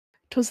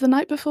'Twas the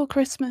night before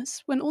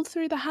Christmas, when all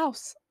through the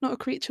house not a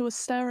creature was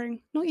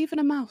stirring, not even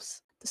a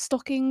mouse. The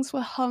stockings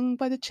were hung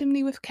by the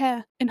chimney with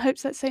care, in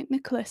hopes that St.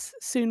 Nicholas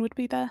soon would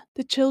be there.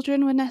 The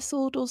children were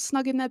nestled all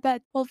snug in their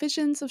bed, while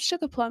visions of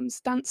sugar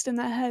plums danced in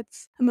their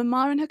heads, and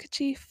Mamma in her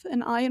kerchief,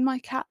 and I in my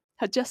cap,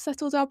 had just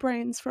settled our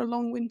brains for a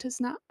long winter's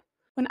nap.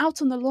 When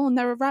out on the lawn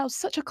there aroused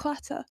such a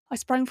clatter, I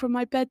sprang from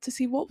my bed to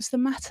see what was the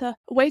matter.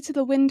 Away to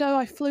the window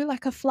I flew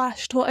like a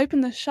flash, tore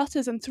open the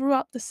shutters and threw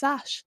up the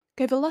sash,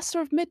 gave a lustre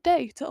of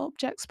midday to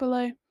objects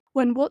below,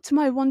 when what to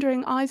my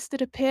wondering eyes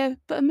did appear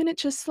but a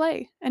miniature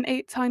sleigh and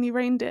 8 tiny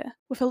reindeer,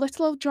 with a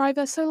little old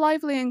driver so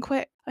lively and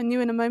quick, I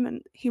knew in a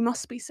moment he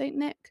must be St.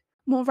 Nick.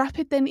 More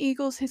rapid than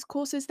eagles his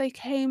coursers they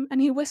came,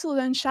 and he whistled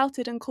and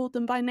shouted and called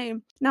them by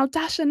name. Now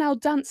Dasher, now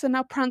Dancer,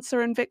 now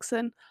Prancer and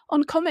Vixen,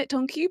 on Comet,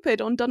 on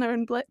Cupid, on Donner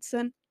and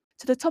Blitzen.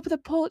 To the top of the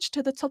porch,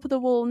 to the top of the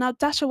wall, now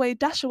dash away,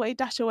 dash away,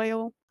 dash away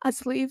all,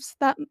 as leaves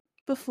that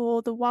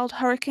before the wild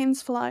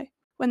hurricanes fly,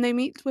 when they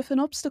meet with an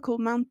obstacle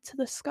mount to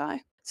the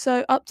sky.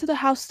 So up to the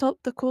housetop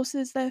the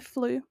coursers there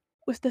flew,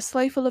 with the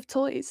sleigh full of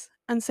toys,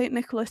 and St.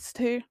 Nicholas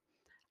too.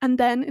 And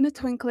then, in a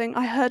twinkling,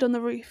 I heard on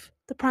the roof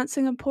the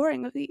prancing and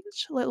pawing of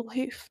each little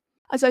hoof.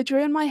 As I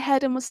drew in my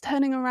head and was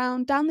turning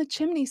around, down the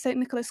chimney St.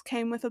 Nicholas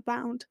came with a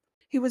bound.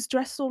 He was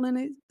dressed all in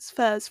his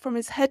furs from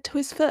his head to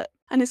his foot,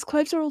 and his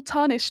clothes were all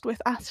tarnished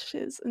with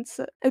ashes and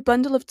soot. A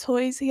bundle of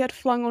toys he had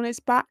flung on his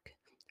back,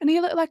 and he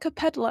looked like a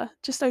peddler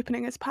just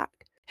opening his pack.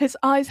 His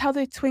eyes, how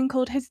they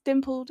twinkled, his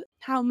dimpled,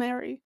 how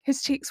merry.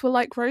 His cheeks were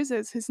like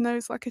roses, his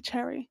nose like a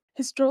cherry.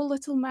 His droll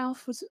little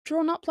mouth was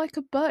drawn up like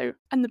a bow,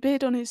 and the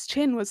beard on his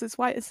chin was as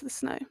white as the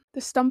snow.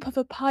 The stump of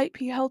a pipe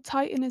he held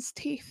tight in his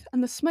teeth,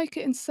 and the smoke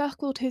it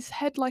encircled his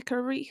head like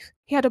a wreath.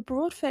 He had a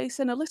broad face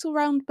and a little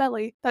round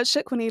belly that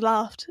shook when he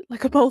laughed,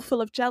 like a bowl full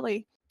of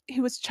jelly.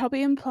 He was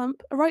chubby and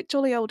plump, a right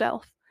jolly old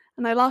elf,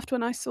 and I laughed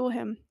when I saw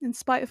him, in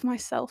spite of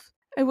myself.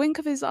 A wink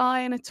of his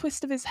eye and a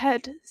twist of his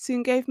head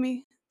soon gave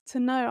me to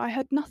know I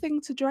had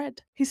nothing to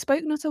dread. He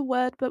spoke not a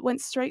word, but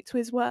went straight to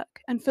his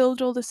work, and filled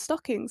all the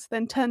stockings,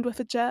 then turned with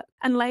a jerk,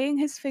 and laying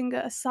his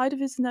finger aside of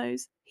his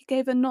nose, he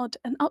gave a nod,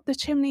 and up the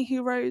chimney he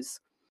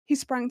rose. He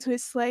sprang to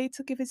his sleigh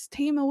to give his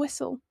team a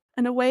whistle,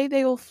 and away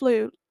they all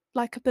flew,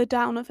 like the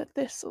down of a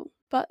thistle.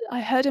 But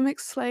I heard him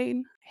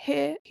exclaim,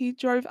 here he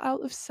drove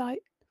out of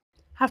sight.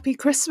 Happy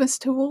Christmas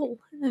to all,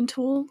 and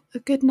to all a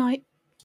good night.